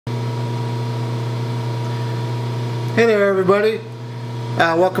Hey there everybody,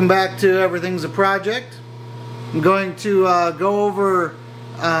 welcome back to Everything's a Project. I'm going to go over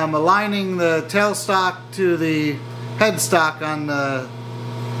aligning the tailstock to the headstock on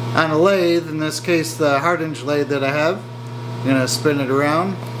a lathe, in this case the Hardinge lathe that I have. I'm going to spin it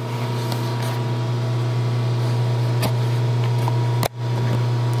around.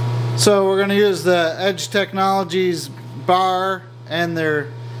 So we're going to use the Edge Technologies bar and their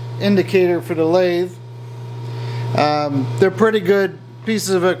indicator for the lathe. They're pretty good pieces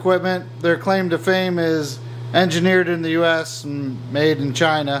of equipment. Their claim to fame is engineered in the US and made in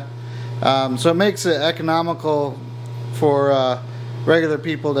China. So it makes it economical for regular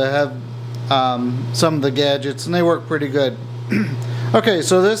people to have some of the gadgets, and they work pretty good. Okay,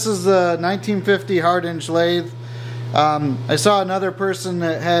 so this is the 1950 Hardinge lathe. I saw another person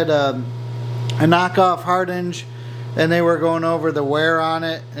that had a knockoff Hardinge, and they were going over the wear on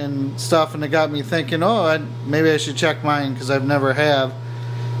it and stuff, and it got me thinking, oh, maybe I should check mine because I've never have.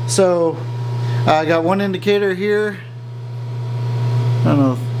 So I got one indicator here. I don't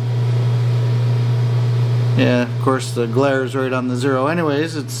know. Yeah, of course the glare is right on the 0.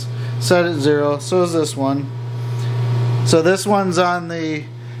 Anyways, it's set at 0. So is this one. So this one's on the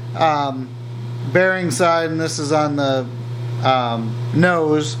bearing side, and this is on the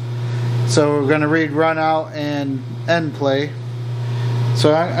nose. So we're going to read run out and end play.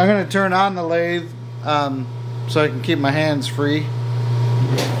 So I'm going to turn on the lathe so I can keep my hands free.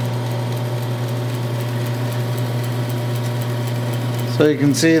 So you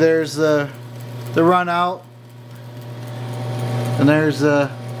can see there's the run out, and there's the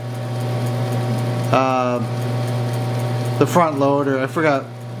front load, or I forgot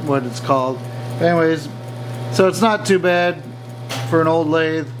what it's called. Anyways, so it's not too bad for an old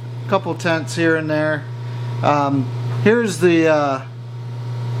lathe. Couple tenths here and there. Here's the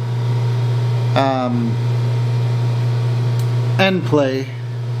end play.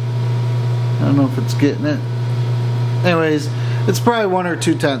 I don't know if it's getting it. Anyways, it's probably 1 or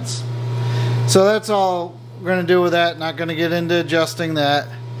 2 tenths. So that's all we're going to do with that. Not going to get into adjusting that.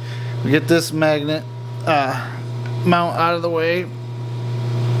 We get this magnet mount out of the way.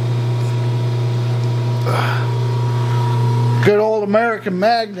 Good old American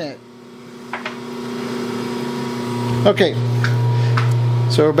magnet. Okay,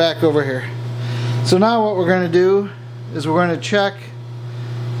 so we're back over here. So now what we're going to do is we're going to check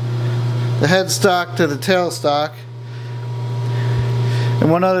the headstock to the tailstock. And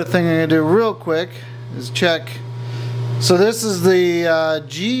one other thing I'm going to do real quick is check. So this is the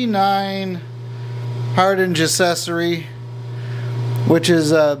G9 Hardinge accessory, which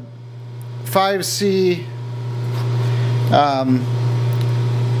is a 5C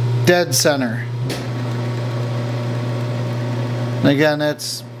dead center. And again,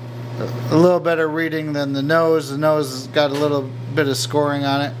 that's a little better reading than the nose. The nose has got a little bit of scoring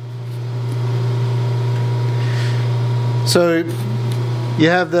on it. So you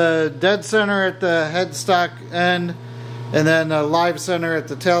have the dead center at the headstock end, and then a live center at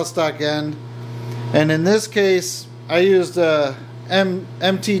the tailstock end. And in this case, I used a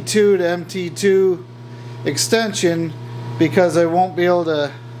MT2 to MT2 extension because I won't be able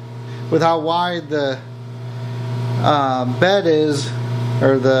to, with how wide the bed is,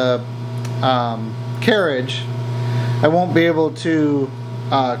 or the carriage, I won't be able to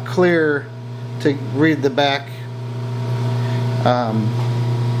clear to read the back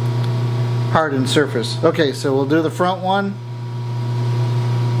hardened surface. Okay, so we'll do the front one.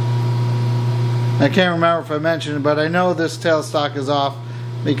 I can't remember if I mentioned it, but I know this tailstock is off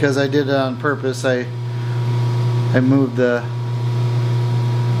because I did it on purpose. I moved the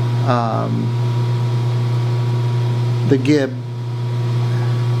gib.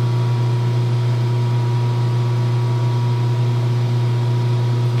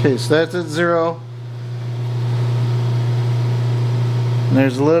 Okay, so that's at 0. And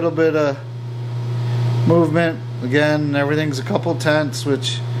there's a little bit of movement. Again, everything's a couple tenths,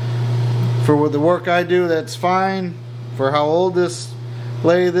 which for the work I do, that's fine. For how old this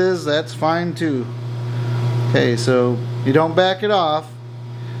lathe is, that's fine too. Okay, so you don't back it off.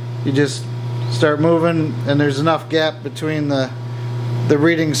 You just start moving, and there's enough gap between the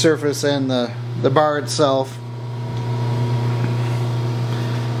reading surface and the bar itself.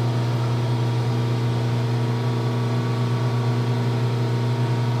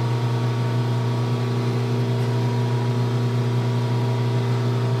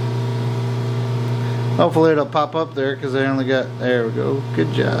 Hopefully it'll pop up there because I only got, there we go,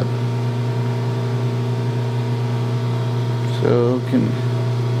 good job. So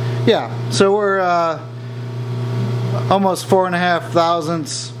yeah, so we're almost 4.5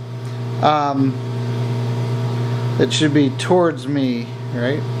 thousandths it should be towards me,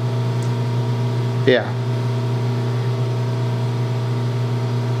 right? Yeah.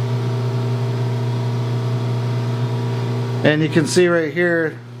 And you can see right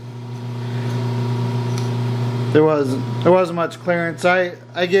here there wasn't much clearance. I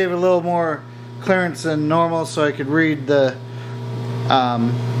gave a little more clearance than normal so I could read the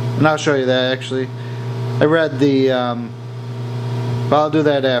and I'll show you that actually. I read the but I'll do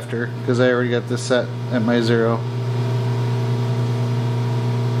that after because I already got this set at my 0.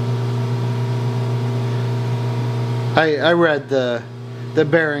 I read the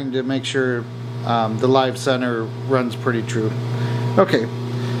bearing to make sure the live center runs pretty true. Okay,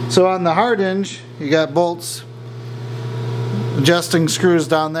 so on the Hardinge you got bolts, adjusting screws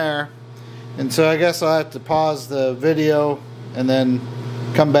down there, and so I guess I'll have to pause the video and then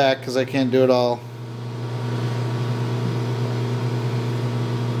come back because I can't do it all